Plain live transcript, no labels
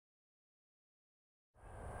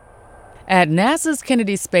At NASA's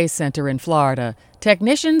Kennedy Space Center in Florida,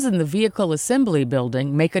 technicians in the Vehicle Assembly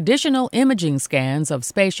Building make additional imaging scans of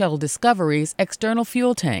Space Shuttle Discovery's external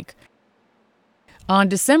fuel tank. On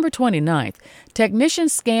December 29th,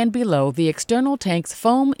 technicians scanned below the external tank's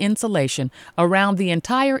foam insulation around the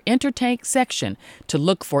entire intertank section to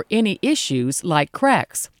look for any issues like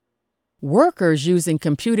cracks. Workers using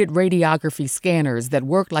computed radiography scanners that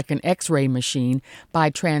work like an X-ray machine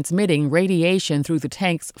by transmitting radiation through the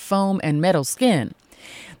tank's foam and metal skin.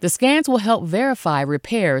 The scans will help verify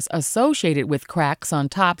repairs associated with cracks on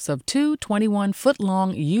tops of two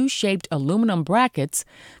 21-foot-long U-shaped aluminum brackets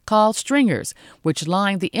called stringers, which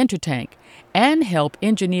line the intertank, and help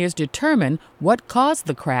engineers determine what caused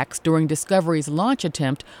the cracks during Discovery's launch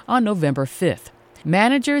attempt on November 5th.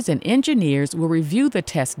 Managers and engineers will review the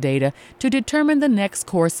test data to determine the next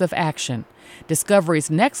course of action.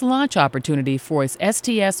 Discovery's next launch opportunity for its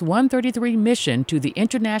STS-133 mission to the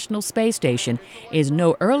International Space Station is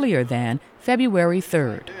no earlier than February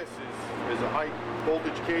 3rd. This is a high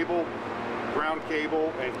voltage cable, ground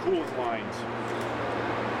cable, and coolant lines.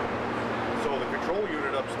 So the control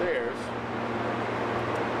unit upstairs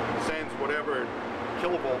sends whatever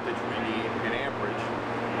kilovoltage we need in amperage.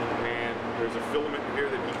 There's a filament here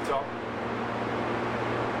that heats up,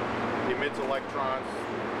 emits electrons.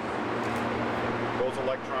 Those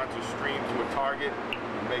electrons are streamed to a target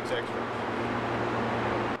and makes X-rays.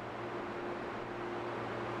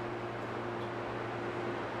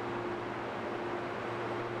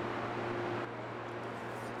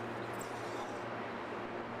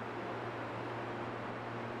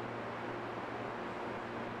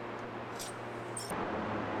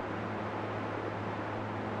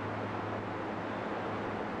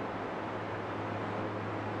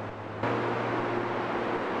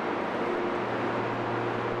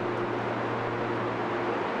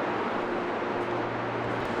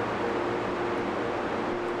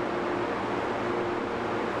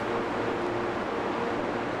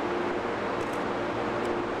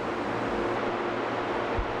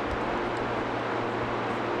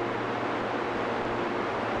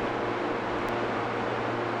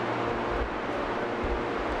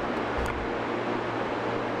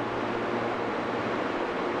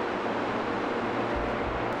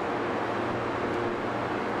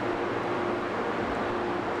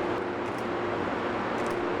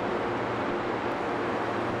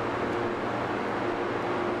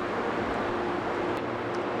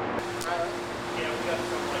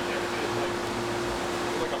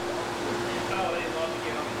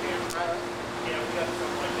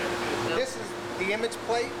 This is the image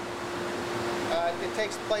plate. It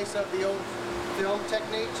takes place of the old film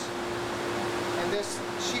techniques. And this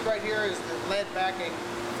sheet right here is the lead backing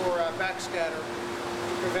for backscatter,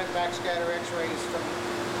 to prevent backscatter X-rays from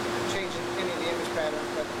changing any of the image pattern.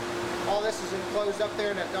 But all this is enclosed up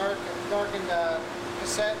there in a darkened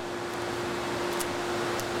cassette.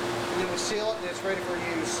 And then we seal it and it's ready for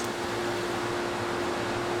use.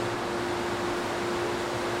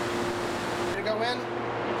 Ready to go in?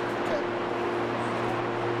 Okay.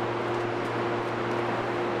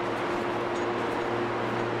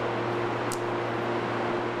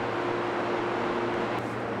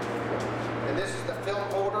 And this is the film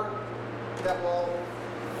holder that will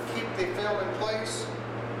keep the film in place.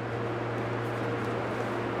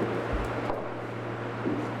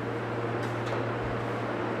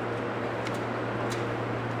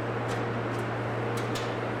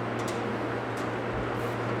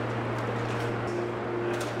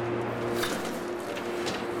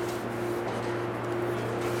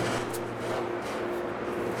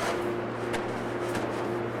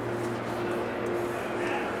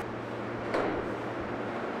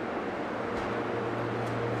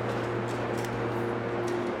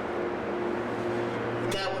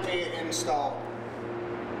 That would be installed.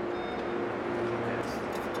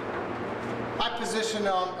 I position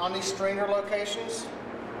on these stringer locations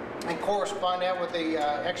and correspond that with the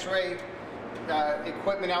X-ray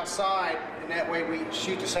equipment outside, and that way we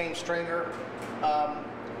shoot the same stringer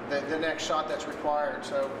the next shot that's required.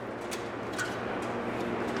 So,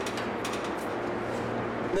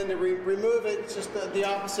 and then to remove it, it's just the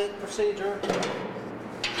opposite procedure.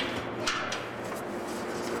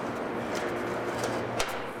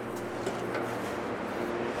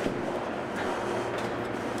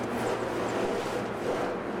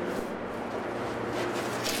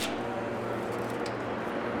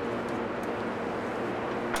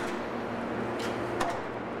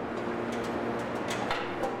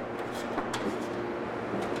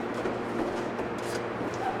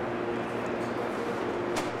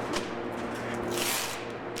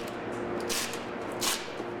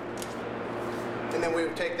 and then we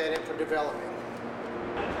would take that in for development.